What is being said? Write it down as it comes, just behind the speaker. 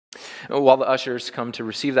While the ushers come to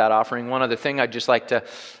receive that offering, one other thing I'd just like to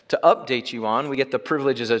update you on. We get the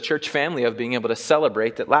privilege as a church family of being able to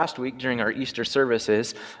celebrate that last week during our Easter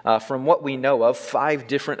services, from what we know of, 5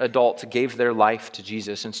 different adults gave their life to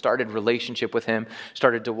Jesus and started relationship with Him,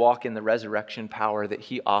 started to walk in the resurrection power that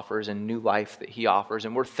He offers and new life that He offers.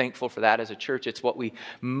 And we're thankful for that as a church. It's what we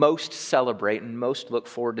most celebrate and most look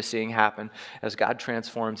forward to seeing happen as God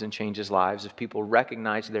transforms and changes lives. If people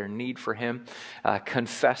recognize their need for Him,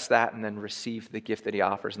 confess that, and then receive the gift that He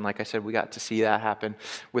offers. And like I said, we got to see that happen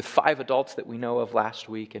with 5 adults that we know of last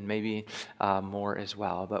week, and maybe more as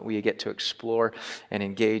well. But we get to explore and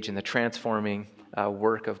engage in the transforming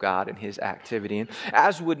work of God and His activity. And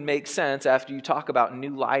as would make sense, after you talk about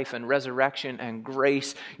new life and resurrection and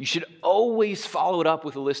grace, you should always follow it up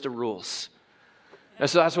with a list of rules. And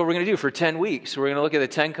so that's what we're going to do for 10 weeks. We're going to look at the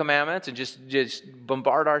 10 commandments and just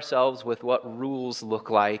bombard ourselves with what rules look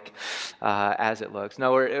like as it looks.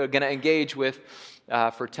 Now we're going to engage with,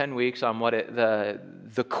 for 10 weeks, on what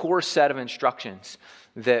the core set of instructions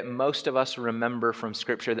that most of us remember from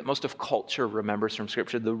Scripture, that most of culture remembers from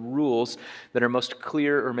Scripture, the rules that are most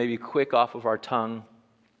clear or maybe quick off of our tongue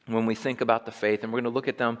when we think about the faith. And we're going to look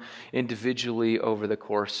at them individually over the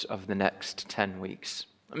course of the next 10 weeks.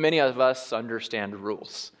 Many of us understand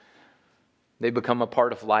rules. They become a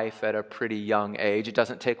part of life at a pretty young age. It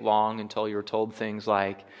doesn't take long until you're told things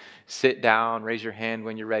like, sit down, raise your hand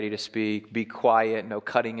when you're ready to speak, be quiet, no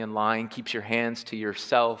cutting in line, keep your hands to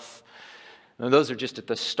yourself. Now, those are just at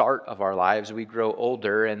the start of our lives. We grow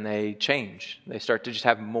older and they change. They start to just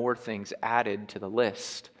have more things added to the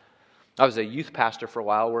list. I was a youth pastor for a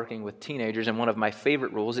while working with teenagers, and one of my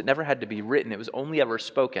favorite rules, it never had to be written, it was only ever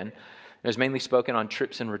spoken. It was mainly spoken on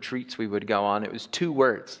trips and retreats we would go on. It was 2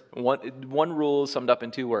 words. One rule summed up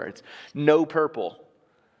in 2 words. No purple.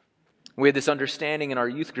 We had this understanding in our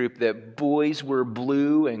youth group that boys were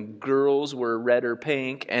blue and girls were red or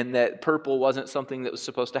pink, and that purple wasn't something that was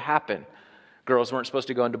supposed to happen. Girls weren't supposed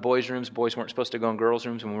to go into boys' rooms. Boys weren't supposed to go in girls'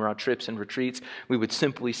 rooms. When we were on trips and retreats, we would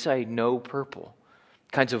simply say no purple.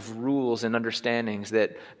 Kinds of rules and understandings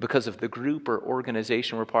that because of the group or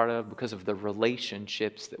organization we're part of, because of the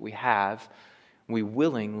relationships that we have, we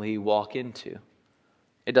willingly walk into.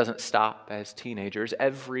 It doesn't stop as teenagers.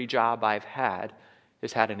 Every job I've had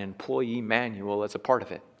has had an employee manual as a part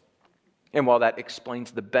of it. And while that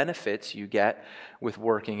explains the benefits you get with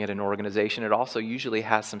working at an organization, it also usually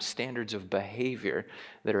has some standards of behavior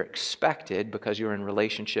that are expected because you're in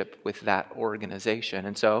relationship with that organization.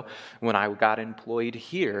 And so when I got employed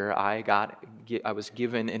here, I was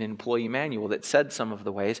given an employee manual that said some of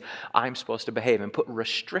the ways I'm supposed to behave and put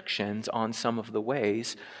restrictions on some of the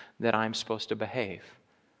ways that I'm supposed to behave.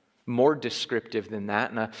 More descriptive than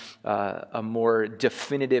that, and a more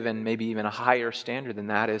definitive and maybe even a higher standard than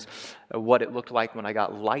that is what it looked like when I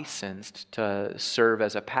got licensed to serve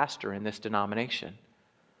as a pastor in this denomination.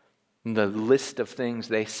 The list of things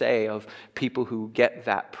they say of people who get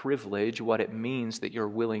that privilege, what it means that you're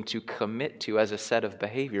willing to commit to as a set of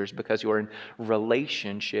behaviors because you're in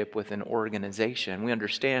relationship with an organization. We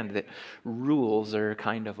understand that rules are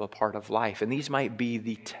kind of a part of life, and these might be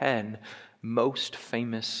the 10 most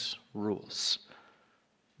famous rules,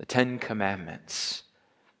 the 10 Commandments.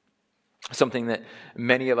 Something that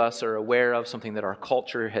many of us are aware of, something that our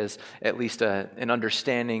culture has at least an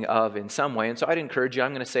understanding of in some way. And so I'd encourage you,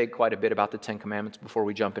 I'm going to say quite a bit about the 10 Commandments before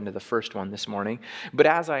we jump into the first one this morning. But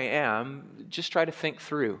as I am, just try to think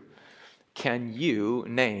through, can you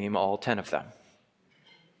name all 10 of them?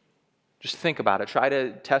 Just think about it. Try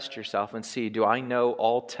to test yourself and see, do I know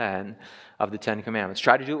all 10 of the 10 Commandments?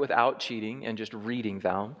 Try to do it without cheating and just reading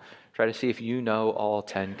them. Try to see if you know all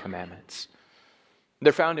 10 Commandments.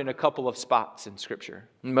 They're found in a couple of spots in Scripture.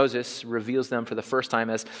 Moses reveals them for the first time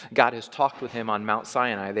as God has talked with him on Mount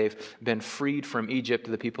Sinai. They've been freed from Egypt,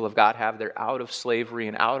 the people of God have. They're out of slavery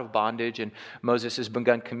and out of bondage, and Moses has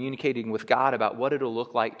begun communicating with God about what it'll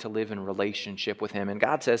look like to live in relationship with him. And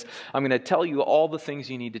God says, I'm going to tell you all the things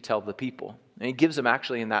you need to tell the people. And he gives them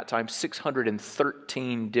actually in that time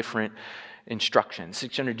 613 different instructions,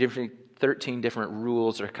 613 different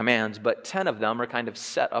rules or commands, but 10 of them are kind of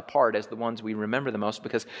set apart as the ones we remember the most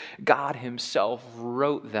because God himself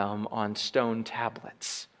wrote them on stone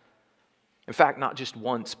tablets. In fact, not just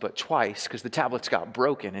once, but twice, because the tablets got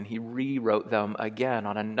broken and he rewrote them again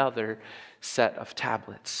on another set of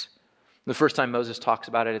tablets. The first time Moses talks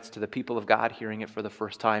about it, it's to the people of God hearing it for the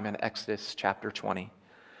first time in Exodus chapter 20.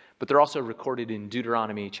 But they're also recorded in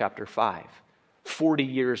Deuteronomy chapter 5. 40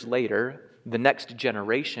 years later, the next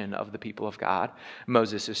generation of the people of God,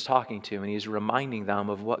 Moses is talking to, and he's reminding them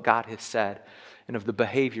of what God has said and of the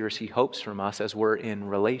behaviors he hopes from us as we're in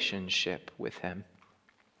relationship with him.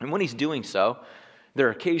 And when he's doing so, there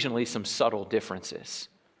are occasionally some subtle differences.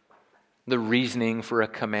 The reasoning for a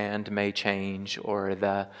command may change, or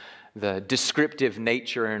the descriptive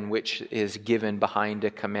nature in which is given behind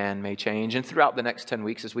a command may change. And throughout the next 10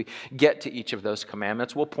 weeks, as we get to each of those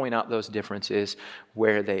commandments, we'll point out those differences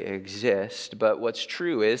where they exist. But what's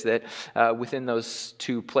true is that within those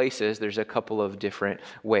two places, there's a couple of different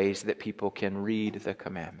ways that people can read the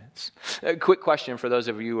commandments. A quick question for those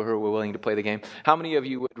of you who are willing to play the game. How many of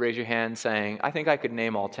you would raise your hand saying, I think I could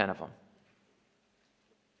name all 10 of them?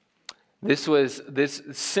 This was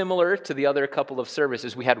similar to the other couple of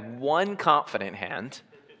services. We had one confident hand,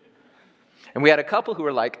 and we had a couple who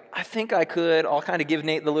were like, I think I could. I'll kind of give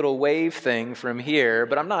Nate the little wave thing from here,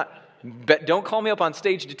 but I'm not, don't call me up on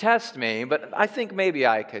stage to test me, but I think maybe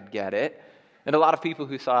I could get it. And a lot of people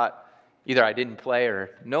who thought either I didn't play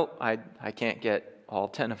or, nope, I can't get all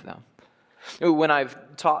 10 of them. When I've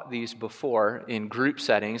taught these before in group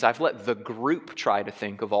settings, I've let the group try to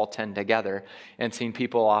think of all 10 together and seen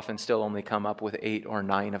people often still only come up with 8 or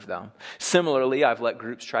 9 of them. Similarly, I've let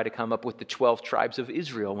groups try to come up with the 12 tribes of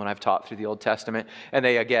Israel when I've taught through the Old Testament, and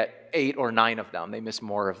they get 8 or 9 of them. They miss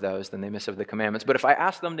more of those than they miss of the commandments. But if I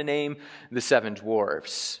ask them to name the 7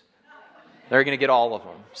 dwarves, they're going to get all of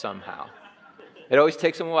them somehow. It always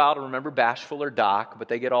takes them a while to remember Bashful or Doc, but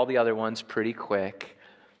they get all the other ones pretty quick.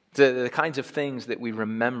 The kinds of things that we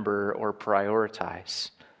remember or prioritize.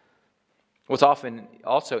 What's often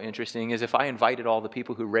also interesting is if I invited all the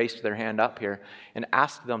people who raised their hand up here and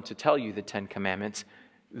asked them to tell you the 10 commandments,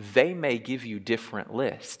 they may give you different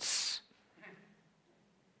lists.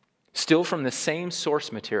 Still from the same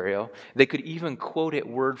source material, they could even quote it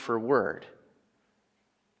word for word,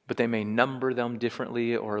 but they may number them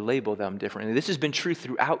differently or label them differently. This has been true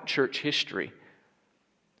throughout church history.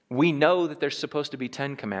 We know that there's supposed to be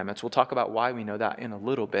 10 commandments. We'll talk about why we know that in a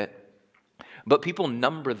little bit. But people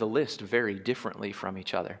number the list very differently from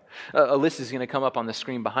each other. A list is going to come up on the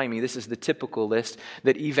screen behind me. This is the typical list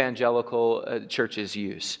that evangelical churches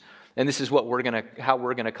use. And this is how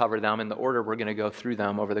we're going to cover them in the order we're going to go through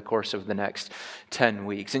them over the course of the next 10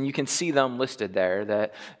 weeks. And you can see them listed there,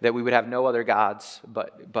 that we would have no other gods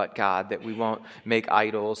but God, that we won't make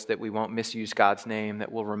idols, that we won't misuse God's name, that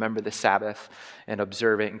we'll remember the Sabbath and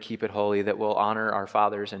observe it and keep it holy, that we'll honor our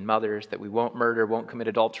fathers and mothers, that we won't murder, won't commit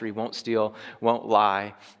adultery, won't steal, won't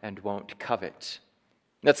lie, and won't covet.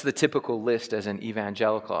 That's the typical list as an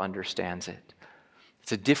evangelical understands it.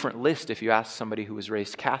 It's a different list if you ask somebody who was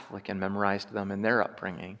raised Catholic and memorized them in their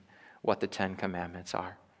upbringing what the 10 commandments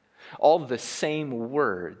are. All the same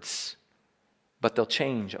words, but they'll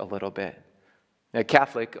change a little bit. A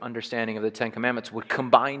Catholic understanding of the 10 commandments would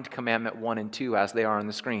combine commandment 1 and 2 as they are on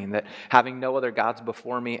the screen, that having no other gods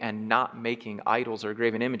before me and not making idols or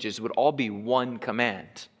graven images would all be one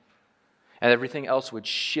command. And everything else would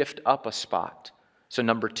shift up a spot. So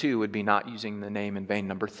number 2 would be not using the name in vain.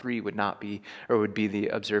 Number 3 would be the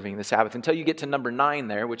observing the Sabbath. Until you get to number 9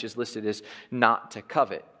 there, which is listed as not to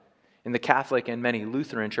covet. In the Catholic and many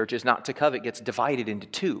Lutheran churches, not to covet gets divided into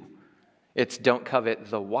 2. It's don't covet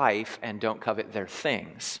the wife and don't covet their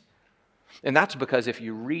things. And that's because if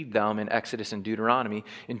you read them in Exodus and Deuteronomy,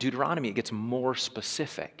 in Deuteronomy it gets more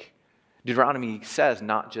specific. Deuteronomy says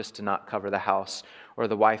not just to not cover the house or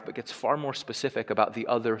the wife, but gets far more specific about the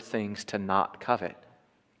other things to not covet.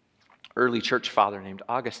 Early church father named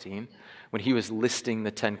Augustine, when he was listing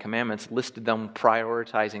the 10 commandments, listed them,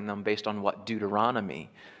 prioritizing them based on what Deuteronomy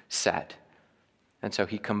said. And so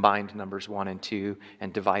he combined numbers 1 and 2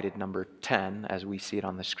 and divided number 10, as we see it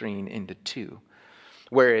on the screen, into 2.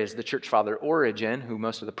 Whereas the church father Origen, who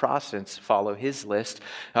most of the Protestants follow his list,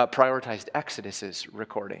 prioritized Exodus's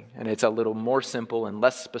recording. And it's a little more simple and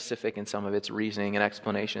less specific in some of its reasoning and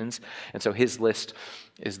explanations. And so his list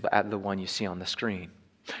is the one you see on the screen.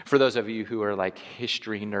 For those of you who are like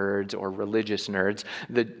history nerds or religious nerds,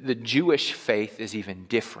 the Jewish faith is even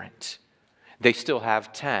different. They still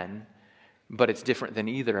have 10, but it's different than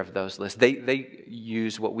either of those lists. They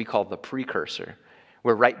use what we call the precursor,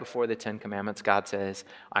 where right before the 10 commandments, God says,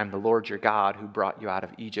 I'm the Lord your God who brought you out of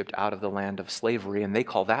Egypt, out of the land of slavery. And they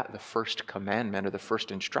call that the first commandment or the first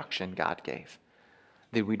instruction God gave.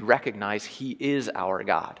 That we'd recognize he is our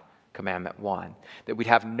God, commandment 1. That we'd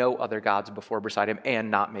have no other gods before beside him and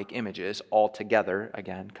not make images all together.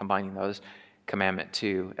 Again, combining those, commandment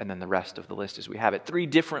 2, and then the rest of the list as we have it. 3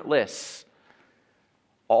 different lists.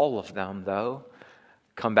 All of them, though,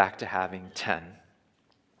 come back to having 10.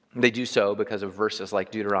 They do so because of verses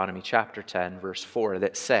like Deuteronomy chapter 10, verse 4,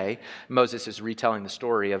 that say, Moses is retelling the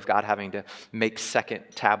story of God having to make second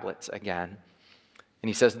tablets again. And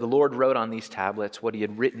he says, the Lord wrote on these tablets what he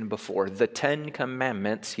had written before, the 10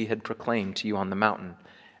 commandments he had proclaimed to you on the mountain.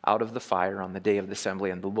 out of the fire on the day of the assembly,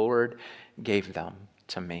 and the Lord gave them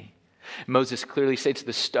to me. Moses clearly states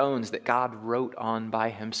the stones that God wrote on by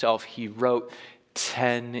himself. He wrote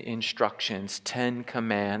 10 instructions, 10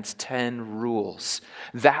 commands, 10 rules.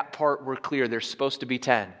 That part we're clear, there's supposed to be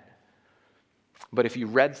 10. But if you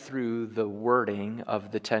read through the wording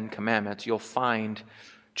of the 10 commandments, you'll find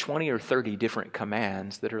 20 or 30 different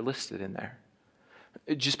commands that are listed in there.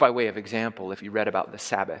 Just by way of example, if you read about the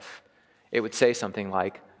Sabbath, it would say something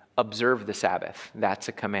like, observe the Sabbath. That's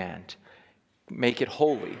a command. Make it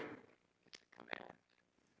holy.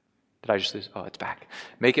 Did I just lose? Oh, it's back.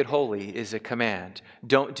 Make it holy is a command.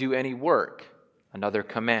 Don't do any work. Another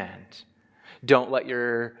command. Don't let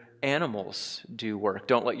your animals do work.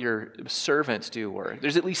 Don't let your servants do work.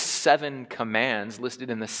 There's at least 7 commands listed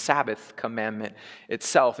in the Sabbath commandment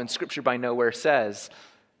itself. And Scripture by nowhere says,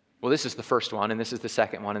 well, this is the first one, and this is the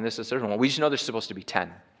second one, and this is the third one. We just know there's supposed to be 10.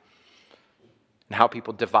 And how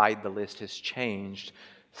people divide the list has changed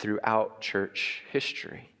throughout church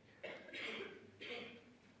history.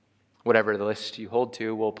 Whatever the list you hold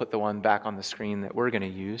to, we'll put the one back on the screen that we're going to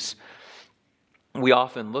use. We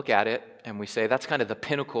often look at it and we say that's kind of the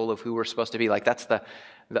pinnacle of who we're supposed to be. Like that's the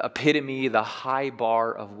epitome, the high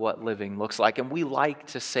bar of what living looks like. And we like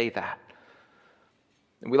to say that.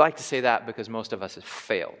 And we like to say that because most of us have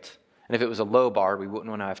failed. And if it was a low bar, we wouldn't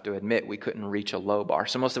want to have to admit we couldn't reach a low bar.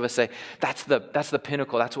 So most of us say that's the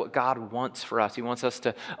pinnacle. That's what God wants for us. He wants us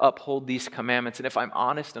to uphold these commandments. And if I'm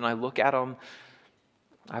honest and I look at them,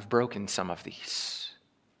 I've broken some of these.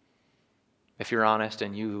 If you're honest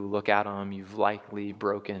and you look at them, you've likely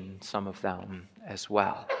broken some of them as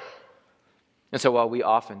well. And so while we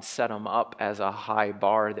often set them up as a high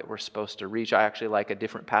bar that we're supposed to reach, I actually like a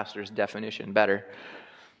different pastor's definition better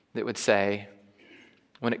that would say,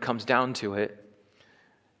 when it comes down to it,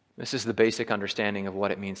 this is the basic understanding of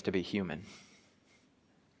what it means to be human.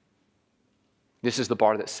 This is the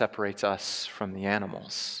bar that separates us from the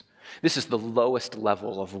animals. This is the lowest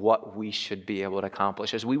level of what we should be able to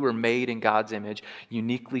accomplish. As we were made in God's image,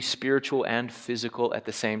 uniquely spiritual and physical at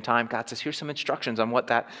the same time, God says, here's some instructions on what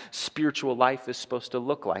that spiritual life is supposed to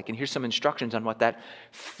look like. And here's some instructions on what that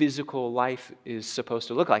physical life is supposed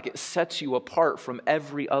to look like. It sets you apart from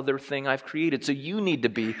every other thing I've created. So you need to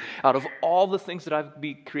be, out of all the things that I've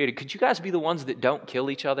created, could you guys be the ones that don't kill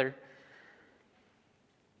each other?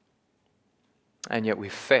 And yet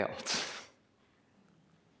we've failed.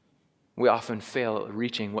 We often fail at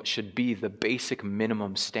reaching what should be the basic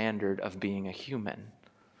minimum standard of being a human.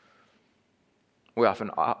 We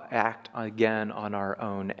often act again on our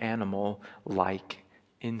own animal-like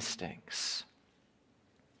instincts.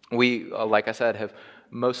 We, like I said, have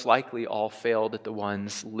most likely all failed at the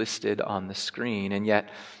ones listed on the screen, and yet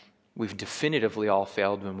we've definitively all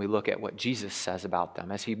failed when we look at what Jesus says about them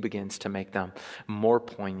as he begins to make them more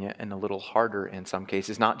poignant and a little harder in some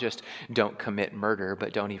cases. Not just don't commit murder,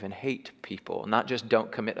 but don't even hate people. Not just don't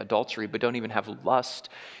commit adultery, but don't even have lust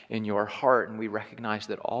in your heart. And we recognize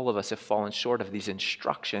that all of us have fallen short of these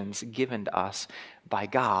instructions given to us by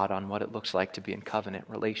God on what it looks like to be in covenant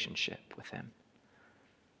relationship with him.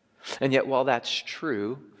 And yet while that's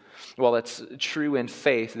true, while it's true in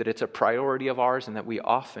faith that it's a priority of ours and that we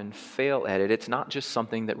often fail at it, it's not just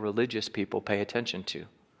something that religious people pay attention to.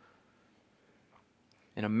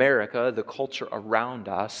 In America, the culture around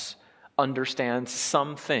us understands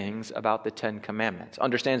some things about the 10 Commandments,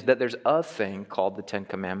 understands that there's a thing called the 10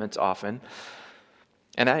 Commandments often,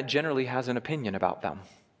 and that generally has an opinion about them.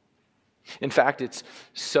 In fact, it's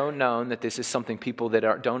so known that this is something people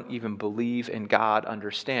that don't even believe in God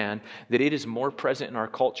understand, that it is more present in our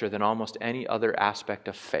culture than almost any other aspect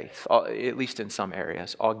of faith, at least in some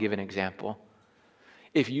areas. I'll give an example.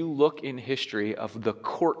 If you look in history of the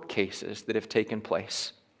court cases that have taken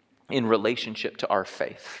place in relationship to our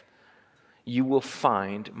faith, you will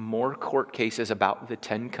find more court cases about the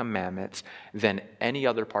 10 Commandments than any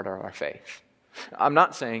other part of our faith. I'm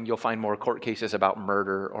not saying you'll find more court cases about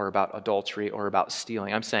murder or about adultery or about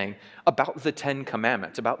stealing. I'm saying about the 10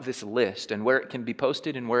 Commandments, about this list and where it can be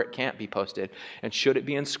posted and where it can't be posted. And should it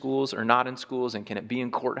be in schools or not in schools? And can it be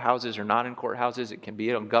in courthouses or not in courthouses? It can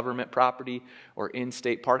be on government property or in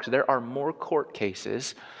state parks. There are more court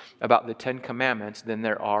cases about the 10 Commandments than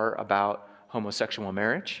there are about homosexual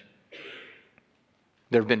marriage.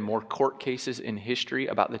 There have been more court cases in history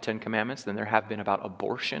about the 10 Commandments than there have been about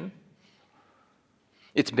abortion.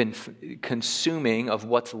 It's been consuming of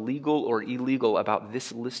what's legal or illegal about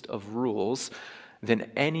this list of rules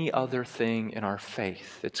than any other thing in our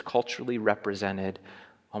faith. It's culturally represented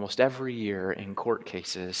almost every year in court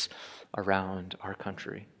cases around our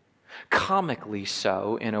country. Comically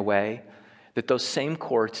so, in a way, that those same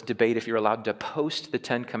courts debate if you're allowed to post the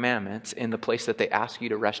Ten Commandments in the place that they ask you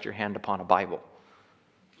to rest your hand upon a Bible,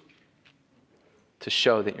 to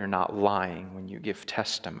show that you're not lying when you give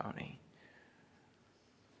testimony.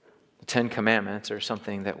 The Ten Commandments are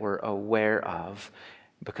something that we're aware of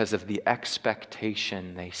because of the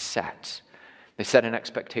expectation they set. They set an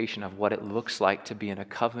expectation of what it looks like to be in a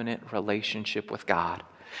covenant relationship with God.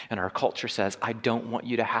 And our culture says, I don't want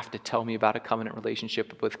you to have to tell me about a covenant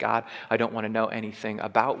relationship with God. I don't want to know anything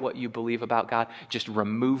about what you believe about God. Just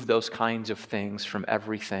remove those kinds of things from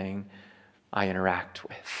everything I interact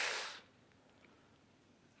with.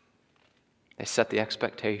 They set the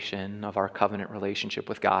expectation of our covenant relationship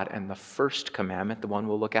with God. And the first commandment, the one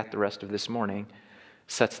we'll look at the rest of this morning,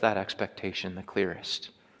 sets that expectation the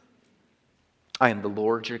clearest. I am the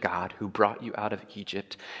Lord your God who brought you out of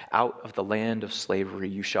Egypt, out of the land of slavery.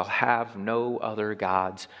 You shall have no other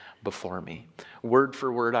gods before me. Word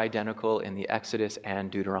for word identical in the Exodus and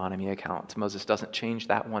Deuteronomy accounts. Moses doesn't change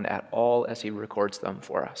that one at all as he records them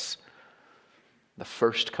for us. The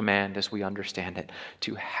first command, as we understand it,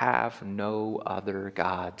 to have no other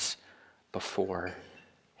gods before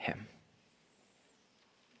him.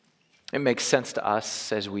 It makes sense to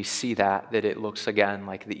us as we see that it looks again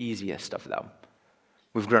like the easiest of them.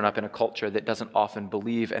 We've grown up in a culture that doesn't often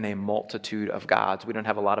believe in a multitude of gods. We don't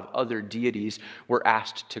have a lot of other deities we're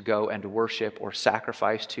asked to go and worship or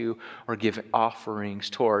sacrifice to or give offerings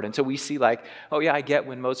toward. And so we see like, oh yeah, I get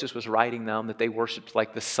when Moses was writing them that they worshiped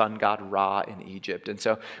like the sun god Ra in Egypt. And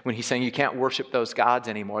so when he's saying you can't worship those gods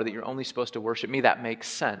anymore, that you're only supposed to worship me, that makes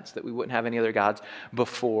sense, that we wouldn't have any other gods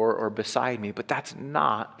before or beside me. But that's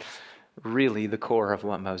not really the core of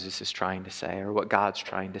what Moses is trying to say or what God's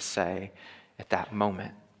trying to say at that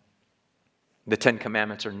moment. The Ten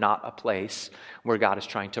Commandments are not a place where God is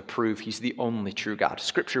trying to prove he's the only true God.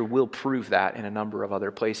 Scripture will prove that in a number of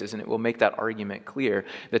other places, and it will make that argument clear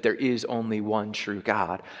that there is only one true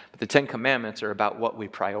God. But the Ten Commandments are about what we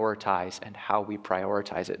prioritize and how we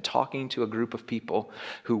prioritize it. Talking to a group of people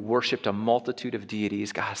who worshiped a multitude of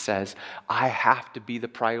deities, God says, I have to be the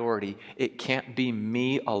priority. It can't be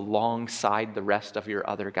me alongside the rest of your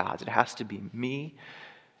other gods. It has to be me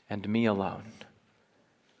and me alone.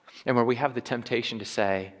 And where we have the temptation to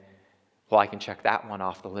say, well, I can check that one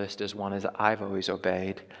off the list as one as I've always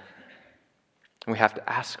obeyed. We have to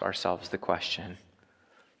ask ourselves the question,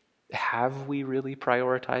 have we really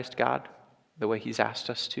prioritized God the way he's asked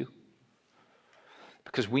us to?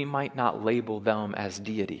 Because we might not label them as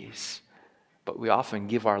deities, but we often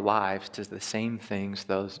give our lives to the same things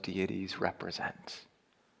those deities represent.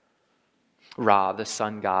 Ra, the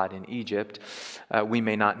sun god in Egypt, we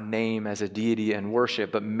may not name as a deity and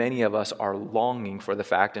worship, but many of us are longing for the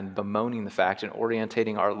fact and bemoaning the fact and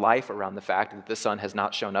orientating our life around the fact that the sun has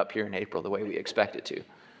not shown up here in April the way we expect it to.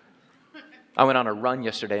 I went on a run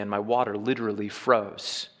yesterday and my water literally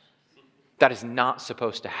froze. That is not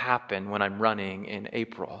supposed to happen when I'm running in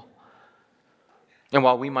April. And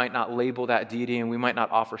while we might not label that deity and we might not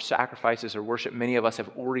offer sacrifices or worship, many of us have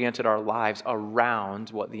oriented our lives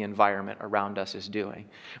around what the environment around us is doing.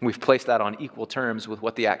 And we've placed that on equal terms with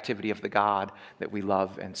what the activity of the God that we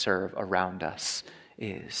love and serve around us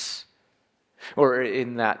is. Or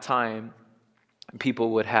in that time,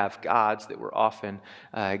 people would have gods that were often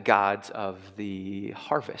gods of the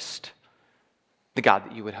harvest. The God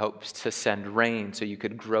that you would hope to send rain so you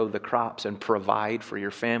could grow the crops and provide for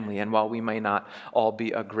your family. And while we may not all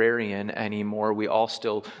be agrarian anymore, we all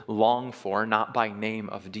still long for, not by name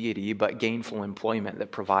of deity, but gainful employment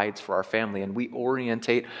that provides for our family. And we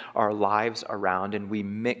orientate our lives around and we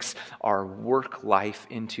mix our work life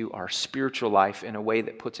into our spiritual life in a way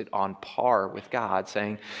that puts it on par with God,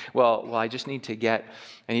 saying, well, I need to get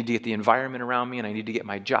the environment around me and I need to get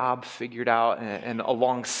my job figured out. And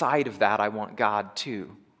alongside of that, I want God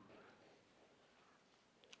too.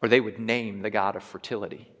 Or they would name the God of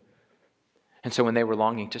fertility. And so when they were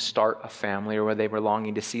longing to start a family, or when they were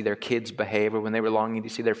longing to see their kids behave, or when they were longing to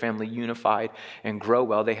see their family unified and grow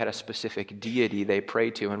well, they had a specific deity they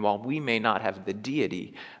prayed to. And while we may not have the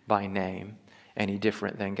deity by name any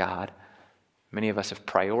different than God, many of us have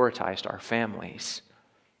prioritized our families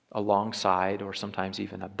alongside or sometimes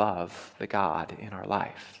even above the God in our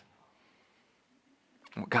life.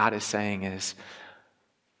 What God is saying is,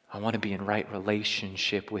 I want to be in right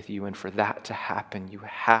relationship with you, and for that to happen, you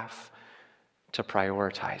have to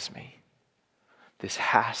prioritize me. This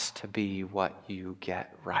has to be what you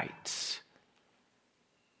get right.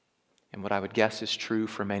 And what I would guess is true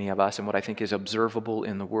for many of us, and what I think is observable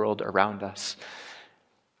in the world around us,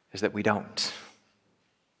 is that we don't.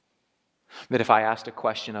 That if I asked a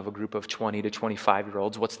question of a group of 20 to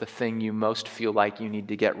 25-year-olds, what's the thing you most feel like you need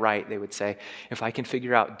to get right? They would say, if I can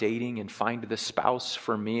figure out dating and find the spouse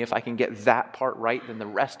for me, if I can get that part right, then the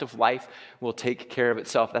rest of life will take care of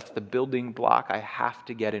itself. That's the building block I have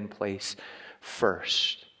to get in place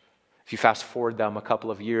first. If you fast forward them a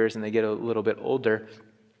couple of years and they get a little bit older,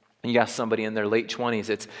 you ask somebody in their late 20s,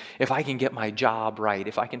 it's if I can get my job right,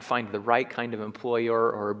 if I can find the right kind of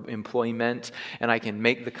employer or employment, and I can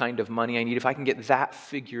make the kind of money I need, if I can get that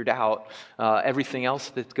figured out, everything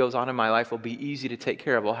else that goes on in my life will be easy to take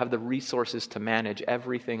care of. I'll have the resources to manage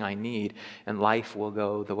everything I need, and life will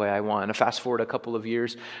go the way I want. And fast forward a couple of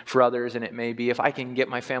years for others, and it may be if I can get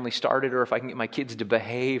my family started, or if I can get my kids to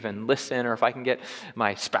behave and listen, or if I can get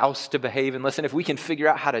my spouse to behave and listen, if we can figure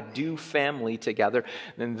out how to do family together,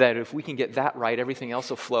 then that if we can get that right, everything else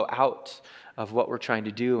will flow out of what we're trying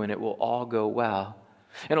to do, and it will all go well.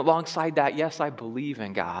 And alongside that, yes, I believe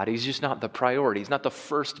in God. He's just not the priority. He's not the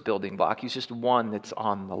first building block. He's just one that's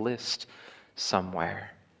on the list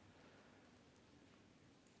somewhere.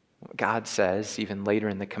 What God says, even later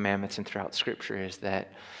in the commandments and throughout Scripture, is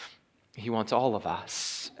that He wants all of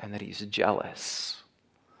us and that He's jealous.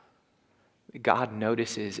 God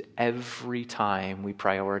notices every time we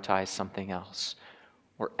prioritize something else,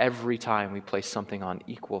 or every time we place something on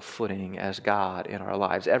equal footing as God in our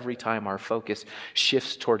lives. Every time our focus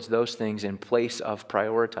shifts towards those things in place of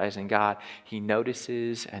prioritizing God, He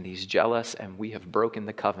notices and He's jealous, and we have broken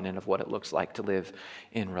the covenant of what it looks like to live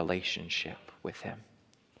in relationship with Him.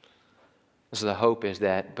 So the hope is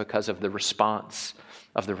that because of the response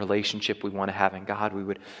of the relationship we want to have in God, we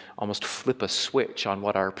would almost flip a switch on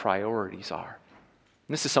what our priorities are.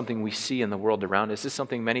 And this is something we see in the world around us. This is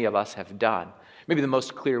something many of us have done. Maybe the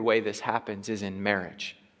most clear way this happens is in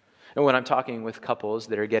marriage. And when I'm talking with couples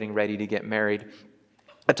that are getting ready to get married,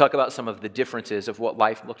 I talk about some of the differences of what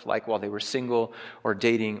life looked like while they were single or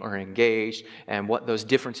dating or engaged, and what those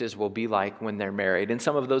differences will be like when they're married. And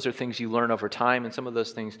some of those are things you learn over time, and some of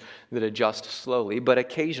those things that adjust slowly. But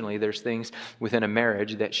occasionally there's things within a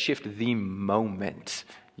marriage that shift the moment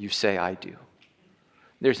you say, I do.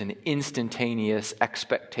 There's an instantaneous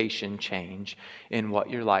expectation change in what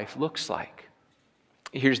your life looks like.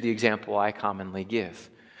 Here's the example I commonly give.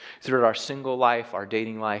 Throughout our single life, our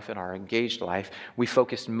dating life, and our engaged life, we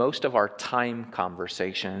focused most of our time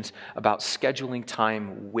conversations about scheduling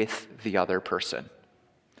time with the other person.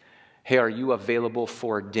 Hey, are you available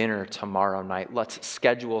for dinner tomorrow night? Let's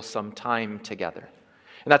schedule some time together.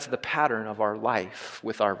 And that's the pattern of our life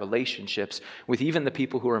with our relationships, with even the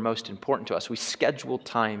people who are most important to us. We schedule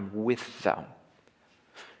time with them.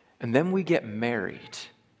 And then we get married.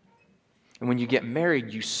 And when you get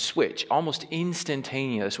married, you switch almost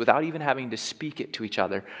instantaneous, without even having to speak it to each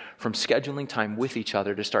other, from scheduling time with each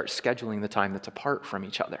other to start scheduling the time that's apart from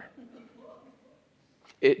each other.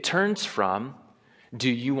 It turns from, do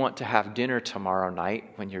you want to have dinner tomorrow night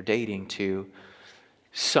when you're dating, to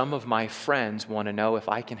some of my friends want to know if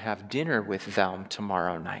I can have dinner with them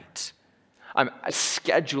tomorrow night. I'm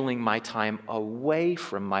scheduling my time away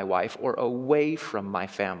from my wife or away from my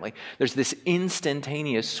family. There's this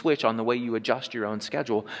instantaneous switch on the way you adjust your own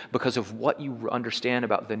schedule because of what you understand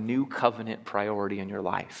about the new covenant priority in your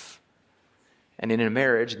life. And in a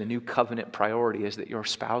marriage, the new covenant priority is that your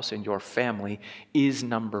spouse and your family is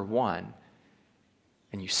number one.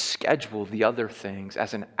 And you schedule the other things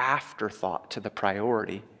as an afterthought to the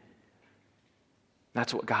priority.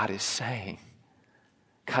 That's what God is saying.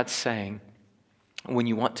 God's saying, when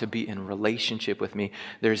you want to be in relationship with me,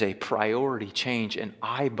 there's a priority change, and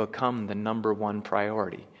I become the number one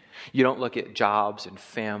priority. You don't look at jobs and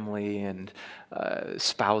family and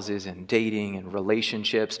spouses and dating and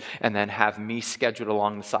relationships and then have me scheduled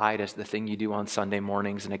along the side as the thing you do on Sunday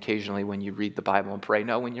mornings and occasionally when you read the Bible and pray.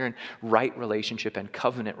 No, when you're in right relationship and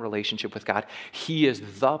covenant relationship with God, He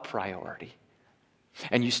is the priority.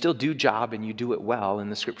 And you still do job and you do it well, and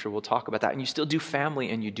the scripture will talk about that. And you still do family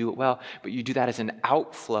and you do it well, but you do that as an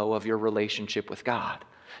outflow of your relationship with God,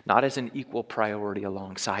 not as an equal priority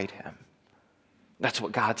alongside Him. That's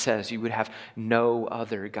what God says. You would have no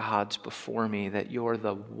other gods before me, that you're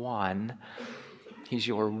the one. He's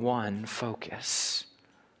your one focus.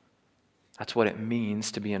 That's what it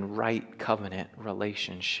means to be in right covenant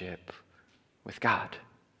relationship with God.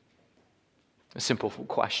 A simple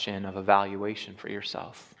question of evaluation for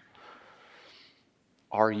yourself.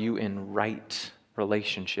 Are you in right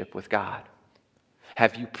relationship with God?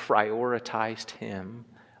 Have you prioritized Him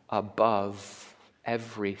above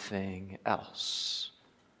everything else?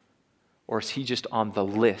 Or is He just on the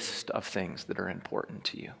list of things that are important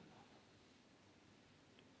to you?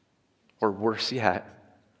 Or worse yet,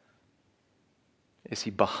 Is he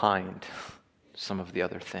behind some of the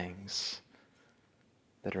other things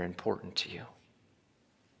that are important to you?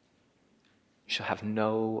 You shall have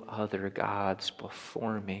no other gods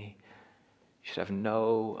before me. You should have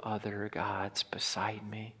no other gods beside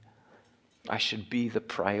me. I should be the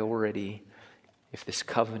priority if this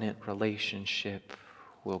covenant relationship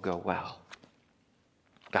will go well.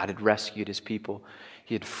 God had rescued his people.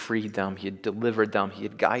 He had freed them. He had delivered them. He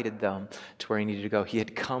had guided them to where he needed to go. He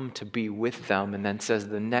had come to be with them, and then says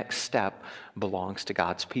the next step belongs to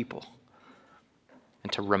God's people.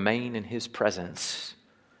 And to remain in his presence,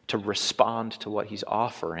 to respond to what he's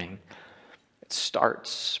offering, it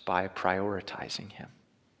starts by prioritizing him.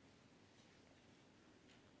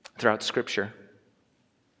 Throughout Scripture,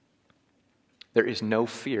 there is no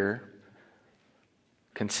fear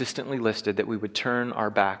consistently listed that we would turn our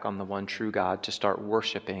back on the one true God to start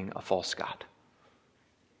worshiping a false god.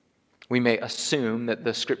 We may assume that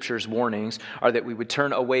the Scripture's warnings are that we would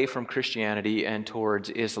turn away from Christianity and towards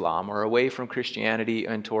Islam, or away from Christianity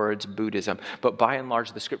and towards Buddhism. But by and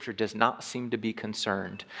large, the Scripture does not seem to be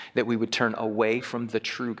concerned that we would turn away from the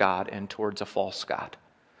true God and towards a false god.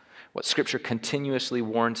 What Scripture continuously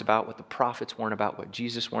warns about, what the prophets warn about, what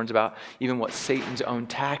Jesus warns about, even what Satan's own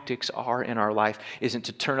tactics are in our life, isn't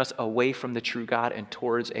to turn us away from the true God and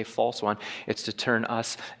towards a false one. It's to turn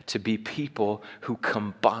us to be people who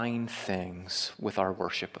combine things with our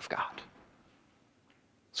worship of God.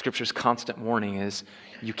 Scripture's constant warning is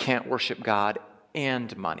you can't worship God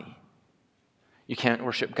and money. You can't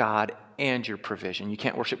worship God and your provision. You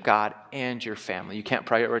can't worship God and your family. You can't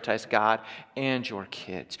prioritize God and your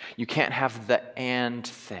kids. You can't have the and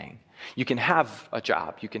thing. You can have a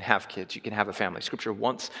job. You can have kids. You can have a family. Scripture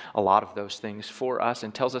wants a lot of those things for us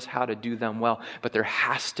and tells us how to do them well. But there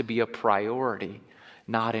has to be a priority,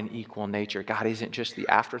 not an equal nature. God isn't just the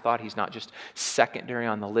afterthought. He's not just secondary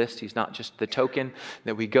on the list. He's not just the token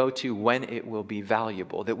that we go to when it will be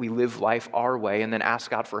valuable, that we live life our way and then ask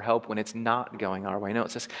God for help when it's not going our way. No,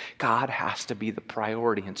 it says God has to be the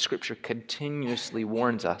priority. And Scripture continuously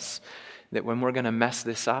warns us that when we're going to mess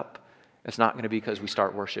this up, it's not going to be because we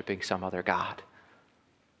start worshiping some other God.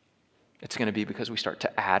 It's going to be because we start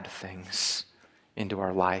to add things into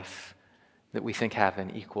our life that we think have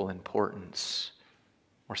an equal importance,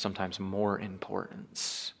 or sometimes more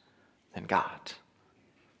importance than God.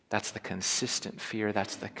 That's the consistent fear.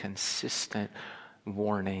 That's the consistent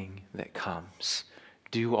warning that comes.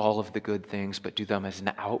 Do all of the good things, but do them as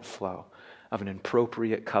an outflow of an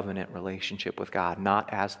appropriate covenant relationship with God,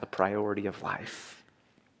 not as the priority of life.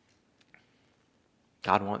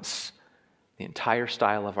 God wants the entire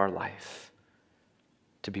style of our life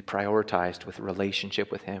to be prioritized with relationship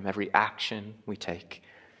with Him. Every action we take,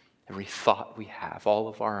 every thought we have, all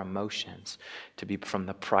of our emotions to be from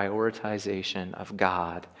the prioritization of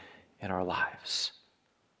God in our lives.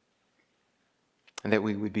 And that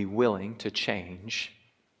we would be willing to change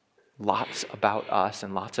lots about us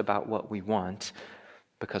and lots about what we want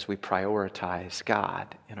because we prioritize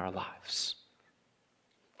God in our lives.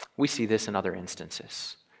 We see this in other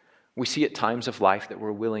instances. We see at times of life that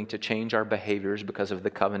we're willing to change our behaviors because of the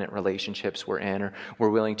covenant relationships we're in, or we're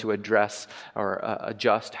willing to address or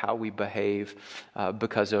adjust how we behave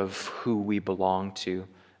because of who we belong to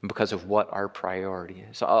and because of what our priority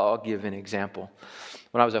is. I'll give an example.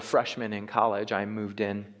 When I was a freshman in college, I moved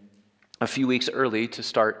in a few weeks early to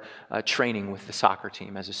start training with the soccer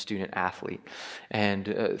team as a student athlete.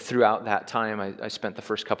 And throughout that time, I spent the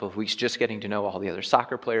first couple of weeks just getting to know all the other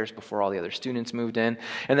soccer players before all the other students moved in.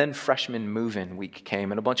 And then freshman move-in week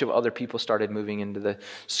came, and a bunch of other people started moving into the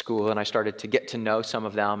school, and I started to get to know some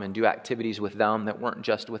of them and do activities with them that weren't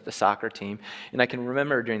just with the soccer team. And I can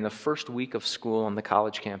remember during the first week of school on the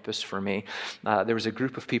college campus for me, there was a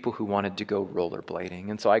group of people who wanted to go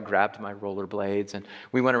rollerblading. And so I grabbed my rollerblades, and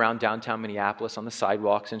we went around downtown Minneapolis on the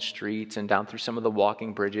sidewalks and streets and down through some of the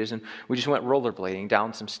walking bridges, and we just went rollerblading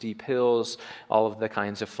down some steep hills, all of the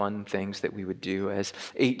kinds of fun things that we would do as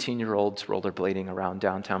 18-year-olds rollerblading around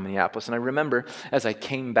downtown Minneapolis. And I remember as I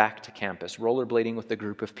came back to campus, rollerblading with a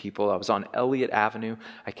group of people, I was on Elliott Avenue.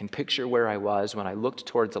 I can picture where I was when I looked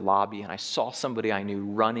towards the lobby and I saw somebody I knew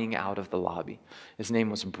running out of the lobby. His name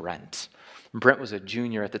was Brent. Brent was a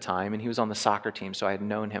junior at the time, and he was on the soccer team, so I had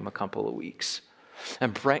known him a couple of weeks.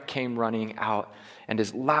 And Brent came running out, and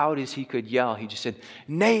as loud as he could yell, he just said,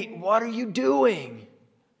 "Nate, what are you doing?"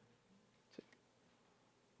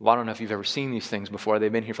 Well, I don't know if you've ever seen these things before.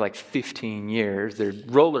 They've been here for like 15 years. They're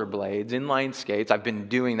rollerblades, inline skates. I've been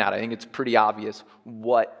doing that. I think it's pretty obvious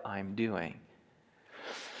what I'm doing.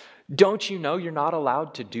 Don't you know you're not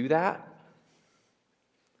allowed to do that?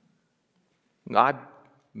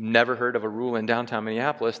 Never heard of a rule in downtown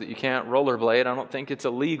Minneapolis that you can't rollerblade. I don't think it's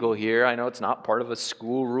illegal here. I know it's not part of a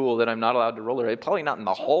school rule that I'm not allowed to rollerblade. Probably not in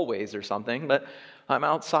the hallways or something, but I'm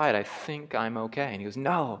outside. I think I'm okay. And he goes,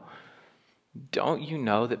 no, don't you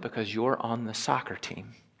know that because you're on the soccer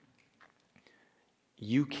team,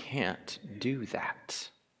 you can't do that?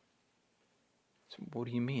 So what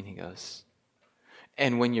do you mean? He goes,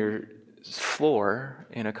 and when your floor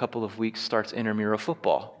in a couple of weeks starts intramural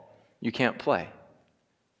football, you can't play.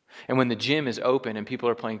 And when the gym is open and people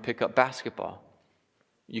are playing pickup basketball,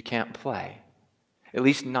 you can't play. At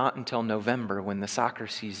least not until November when the soccer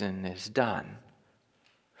season is done.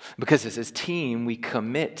 Because as a team, we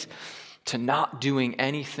commit to not doing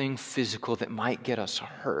anything physical that might get us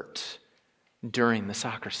hurt during the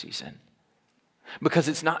soccer season. Because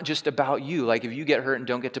it's not just about you. Like if you get hurt and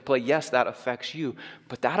don't get to play, yes, that affects you,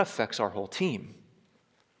 but that affects our whole team.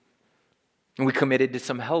 And we committed to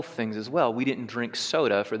some health things as well. We didn't drink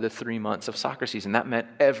soda for the 3 months of soccer season. That meant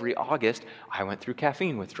every August I went through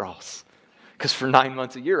caffeine withdrawals. Because for 9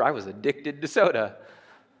 months a year I was addicted to soda.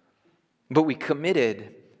 But we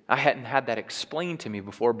committed. I hadn't had that explained to me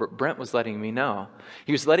before, but Brent was letting me know.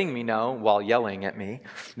 He was letting me know, while yelling at me,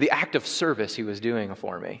 the act of service he was doing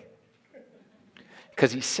for me.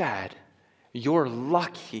 Because he said, you're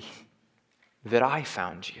lucky that I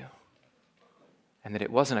found you. And that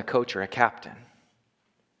it wasn't a coach or a captain.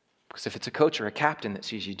 Because if it's a coach or a captain that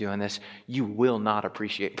sees you doing this, you will not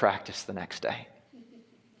appreciate practice the next day.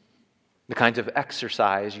 The kinds of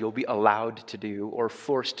exercise you'll be allowed to do or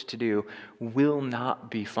forced to do will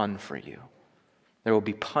not be fun for you. There will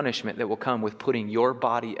be punishment that will come with putting your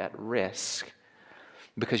body at risk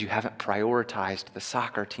because you haven't prioritized the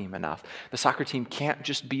soccer team enough. The soccer team can't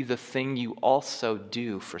just be the thing you also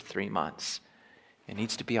do for 3 months. It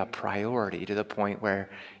needs to be a priority to the point where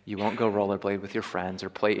you won't go rollerblade with your friends or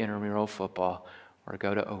play intramural football or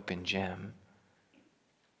go to open gym.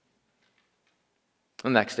 The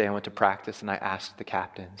next day I went to practice and I asked the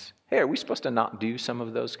captains, hey, are we supposed to not do some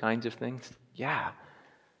of those kinds of things? Yeah.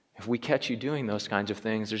 If we catch you doing those kinds of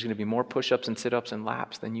things, there's going to be more push-ups and sit-ups and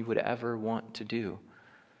laps than you would ever want to do.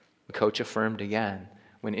 The coach affirmed again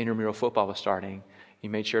when intramural football was starting. He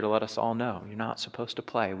made sure to let us all know, you're not supposed to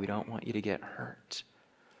play. We don't want you to get hurt.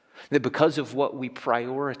 That because of what we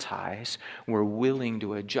prioritize, we're willing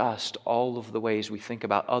to adjust all of the ways we think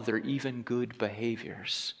about other, even good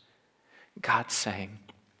behaviors. God's saying,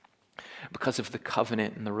 because of the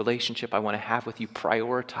covenant and the relationship I want to have with you,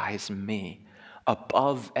 prioritize me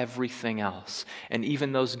above everything else. And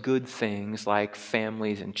even those good things like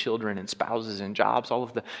families and children and spouses and jobs, all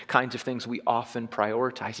of the kinds of things we often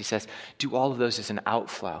prioritize, he says, do all of those as an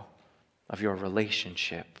outflow of your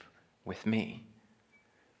relationship with me.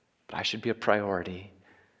 But I should be a priority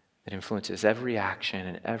that influences every action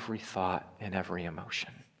and every thought and every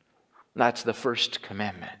emotion. That's the first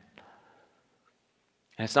commandment.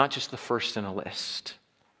 And it's not just the first in a list.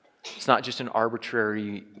 It's not just an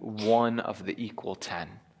arbitrary one of the equal 10.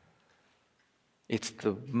 It's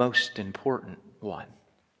the most important one.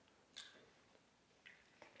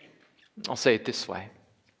 I'll say it this way.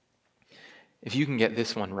 If you can get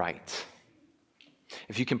this one right,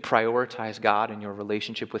 if you can prioritize God and your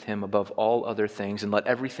relationship with Him above all other things and let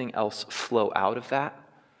everything else flow out of that,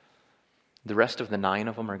 the rest of the 9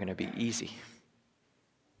 of them are going to be easy.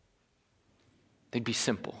 They'd be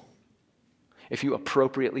simple. If you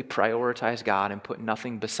appropriately prioritize God and put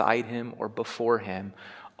nothing beside Him or before Him,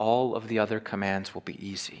 all of the other commands will be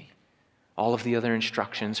easy. All of the other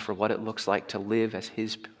instructions for what it looks like to live as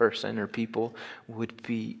His person or people would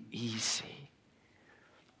be easy.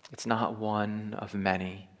 It's not one of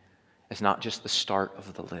many. It's not just the start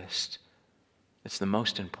of the list. It's the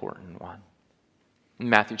most important one. In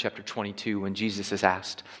Matthew chapter 22, when Jesus is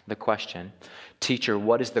asked the question, "Teacher,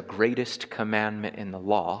 what is the greatest commandment in the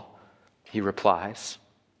law?" He replies,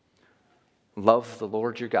 "Love the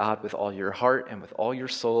Lord your God with all your heart and with all your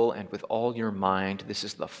soul and with all your mind. This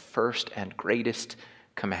is the first and greatest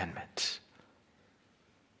commandment."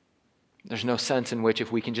 There's no sense in which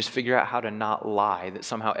if we can just figure out how to not lie, that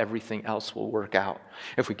somehow everything else will work out.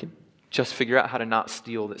 If we can just figure out how to not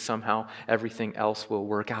steal, that somehow everything else will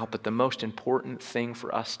work out. But the most important thing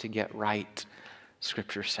for us to get right,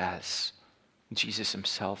 Scripture says, Jesus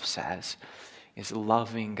Himself says, is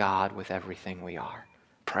loving God with everything we are,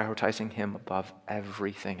 prioritizing Him above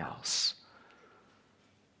everything else.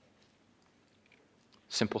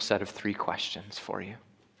 Simple set of 3 questions for you.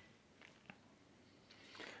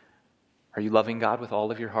 Are you loving God with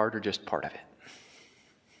all of your heart or just part of it?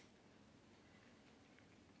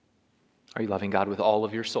 Are you loving God with all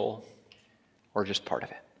of your soul or just part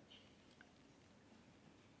of it?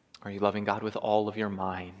 Are you loving God with all of your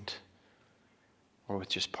mind or with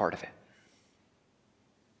just part of it?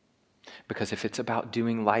 Because if it's about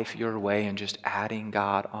doing life your way and just adding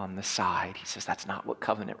God on the side, he says that's not what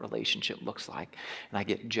covenant relationship looks like. And I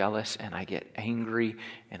get jealous and I get angry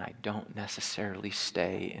and I don't necessarily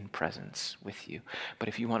stay in presence with you. But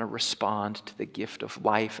if you want to respond to the gift of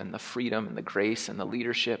life and the freedom and the grace and the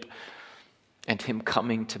leadership and him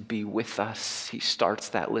coming to be with us, he starts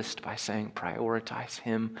that list by saying, prioritize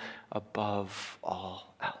him above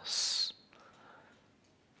all else.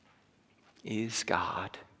 Is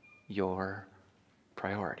God your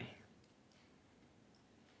priority?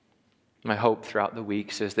 My hope throughout the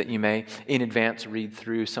weeks is that you may, in advance, read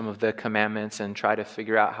through some of the commandments and try to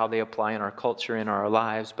figure out how they apply in our culture, in our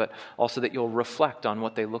lives, but also that you'll reflect on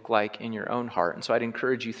what they look like in your own heart. And so I'd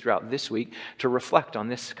encourage you throughout this week to reflect on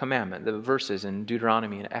this commandment, the verses in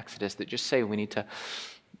Deuteronomy and Exodus that just say we need to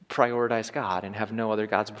prioritize God and have no other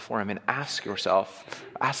gods before him. And ask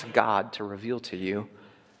God to reveal to you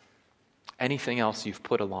anything else you've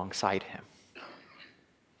put alongside him.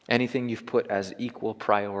 Anything you've put as equal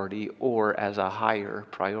priority or as a higher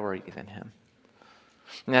priority than him.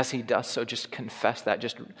 And as he does so, just confess that,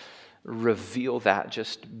 just reveal that,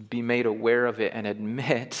 just be made aware of it and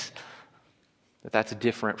admit that that's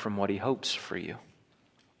different from what he hopes for you.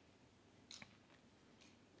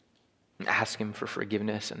 And ask him for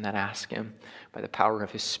forgiveness, and then ask him by the power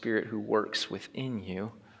of his Spirit who works within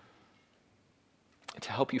you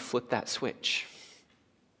to help you flip that switch.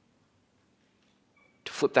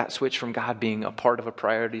 To flip that switch from God being a part of a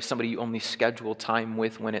priority, somebody you only schedule time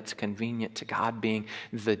with when it's convenient, to God being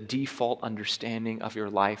the default understanding of your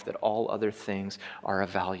life that all other things are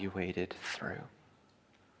evaluated through.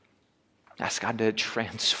 Ask God to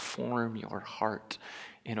transform your heart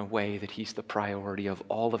in a way that he's the priority of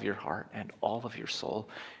all of your heart and all of your soul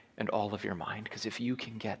and all of your mind. Because if you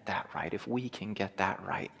can get that right, if we can get that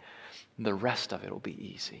right, the rest of it will be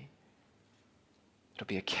easy. It'll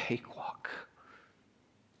be a cakewalk.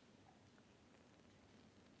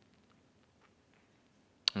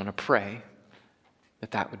 I'm going to pray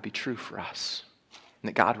that that would be true for us. And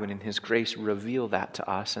that God would in his grace reveal that to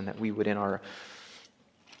us, and that we would in our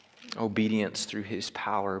obedience through his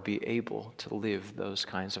power be able to live those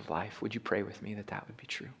kinds of life. Would you pray with me that that would be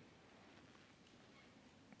true?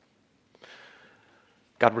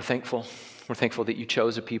 God, we're thankful. We're thankful that you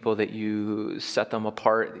chose a people, that you set them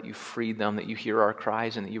apart, that you freed them, that you hear our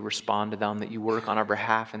cries and that you respond to them, that you work on our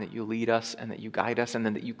behalf and that you lead us and that you guide us, and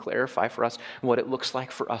then that you clarify for us what it looks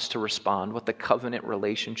like for us to respond, what the covenant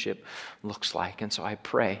relationship looks like. And so I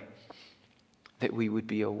pray that we would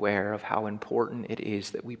be aware of how important it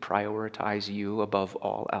is that we prioritize you above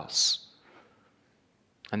all else,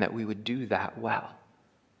 and that we would do that well.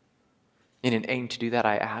 In an aim to do that,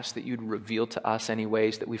 I ask that you'd reveal to us any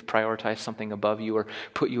ways that we've prioritized something above you or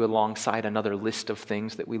put you alongside another list of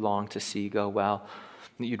things that we long to see go well.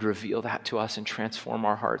 That you'd reveal that to us and transform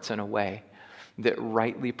our hearts in a way that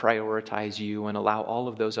rightly prioritize you and allow all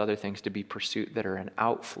of those other things to be pursued that are an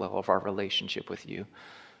outflow of our relationship with you,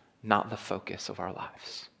 not the focus of our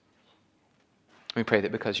lives. We pray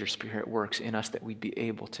that because your Spirit works in us, that we'd be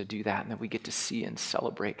able to do that, and that we get to see and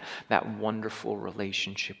celebrate that wonderful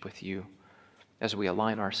relationship with you as we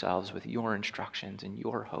align ourselves with your instructions and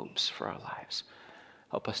your hopes for our lives.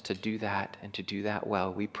 Help us to do that and to do that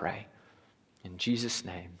well, we pray. In Jesus'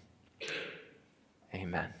 name,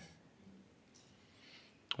 amen.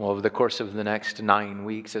 Well, over the course of the next 9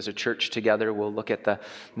 weeks as a church together, we'll look at the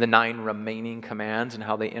 9 remaining commands and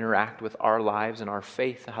how they interact with our lives and our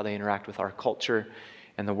faith, how they interact with our culture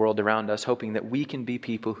and the world around us, hoping that we can be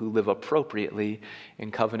people who live appropriately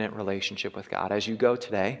in covenant relationship with God. As you go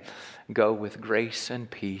today, go with grace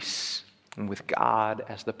and peace, and with God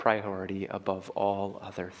as the priority above all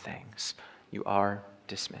other things. You are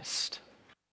dismissed.